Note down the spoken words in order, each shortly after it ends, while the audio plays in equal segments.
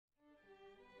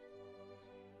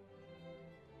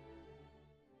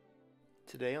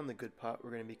Today on The Good Pot,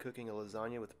 we're going to be cooking a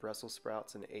lasagna with Brussels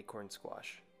sprouts and acorn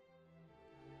squash.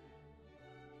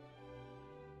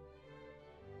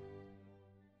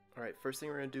 Alright, first thing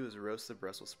we're going to do is roast the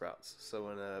Brussels sprouts. So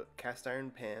in a cast iron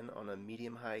pan on a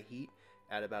medium-high heat,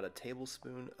 add about a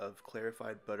tablespoon of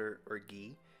clarified butter or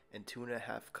ghee and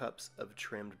 2.5 cups of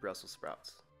trimmed Brussels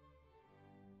sprouts.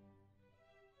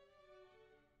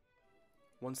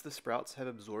 Once the sprouts have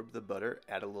absorbed the butter,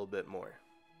 add a little bit more.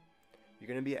 You're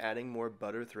going to be adding more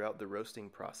butter throughout the roasting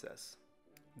process.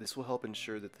 This will help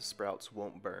ensure that the sprouts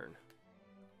won't burn.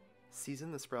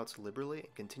 Season the sprouts liberally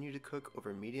and continue to cook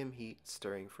over medium heat,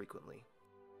 stirring frequently.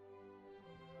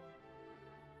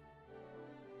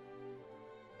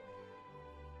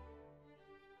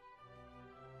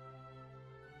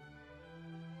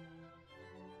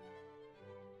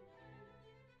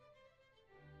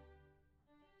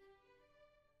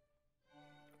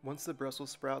 Once the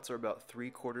Brussels sprouts are about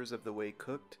 3/4 of the way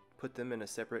cooked, put them in a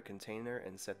separate container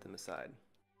and set them aside.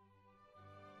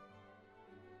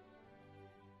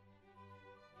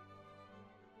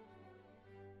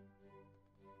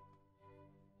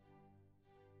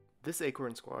 This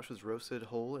acorn squash was roasted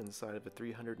whole inside of a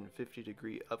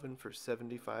 350-degree oven for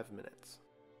 75 minutes.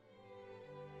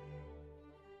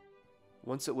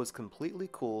 Once it was completely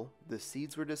cool, the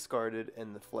seeds were discarded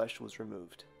and the flesh was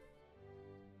removed.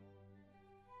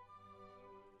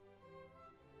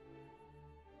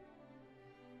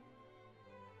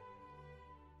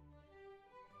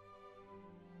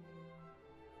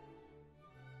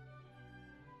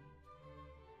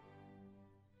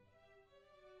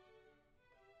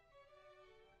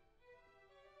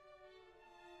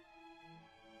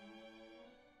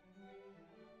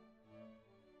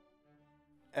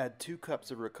 Add 2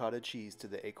 cups of ricotta cheese to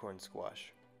the acorn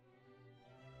squash.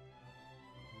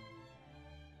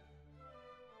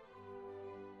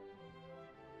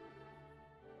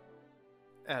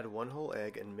 Add 1 whole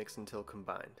egg and mix until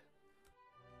combined.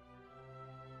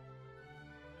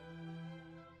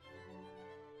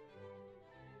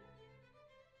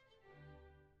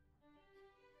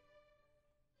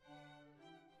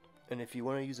 And if you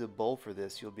want to use a bowl for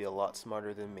this, you'll be a lot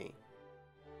smarter than me.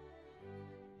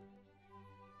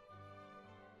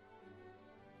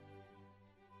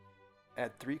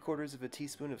 Add 3/4 of a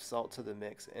teaspoon of salt to the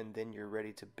mix, and then you're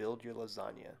ready to build your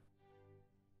lasagna.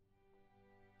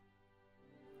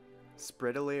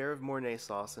 Spread a layer of Mornay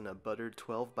sauce in a buttered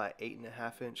 12 by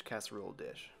 8.5 inch casserole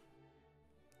dish.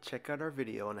 Check out our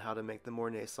video on how to make the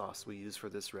Mornay sauce we use for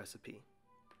this recipe.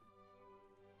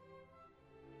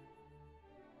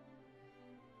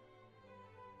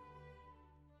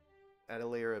 Add a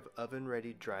layer of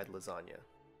oven-ready dried lasagna.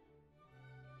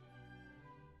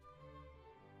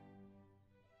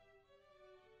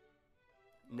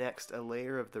 Next, a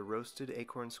layer of the roasted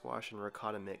acorn squash and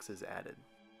ricotta mix is added.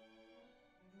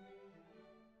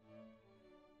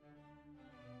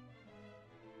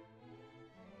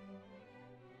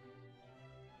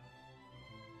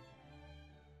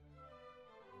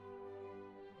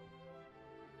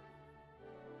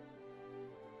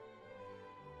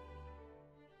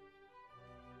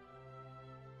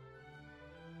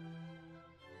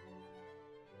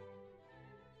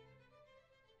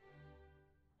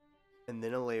 And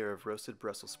then a layer of roasted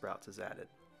Brussels sprouts is added.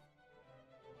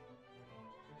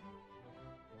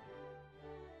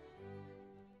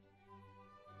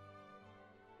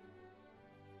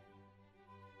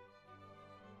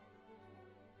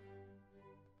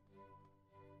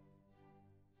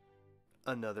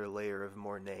 Another layer of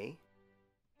Mornay.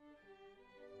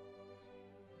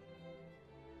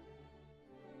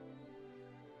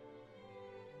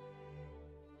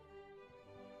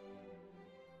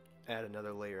 Add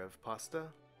another layer of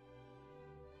pasta.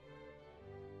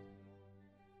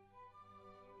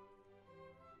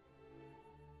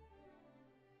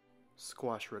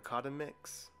 Squash ricotta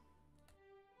mix.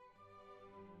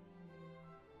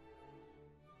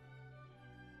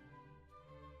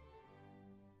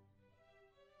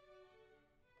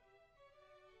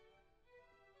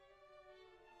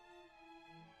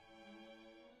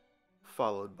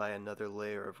 Followed by another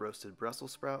layer of roasted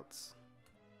Brussels sprouts.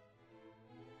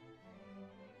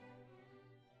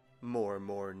 More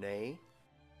Mornay.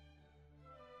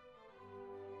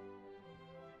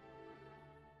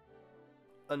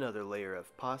 Another layer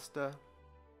of pasta.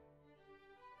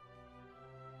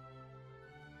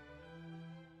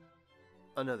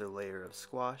 Another layer of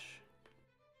squash.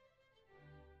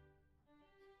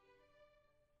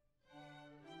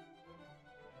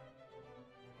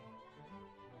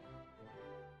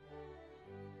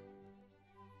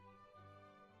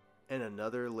 And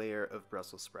another layer of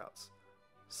Brussels sprouts.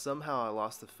 Somehow I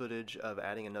lost the footage of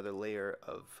adding another layer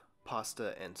of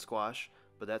pasta and squash,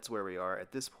 but that's where we are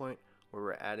at this point, where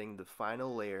we're adding the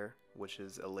final layer, which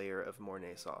is a layer of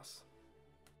Mornay sauce.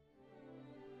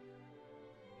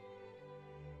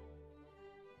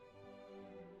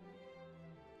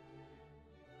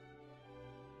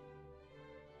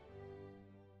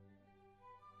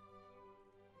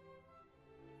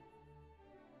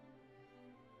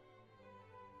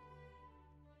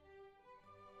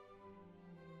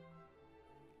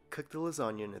 Cook the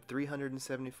lasagna in a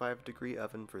 375-degree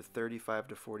oven for 35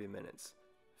 to 40 minutes.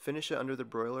 Finish it under the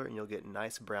broiler and you'll get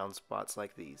nice brown spots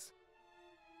like these.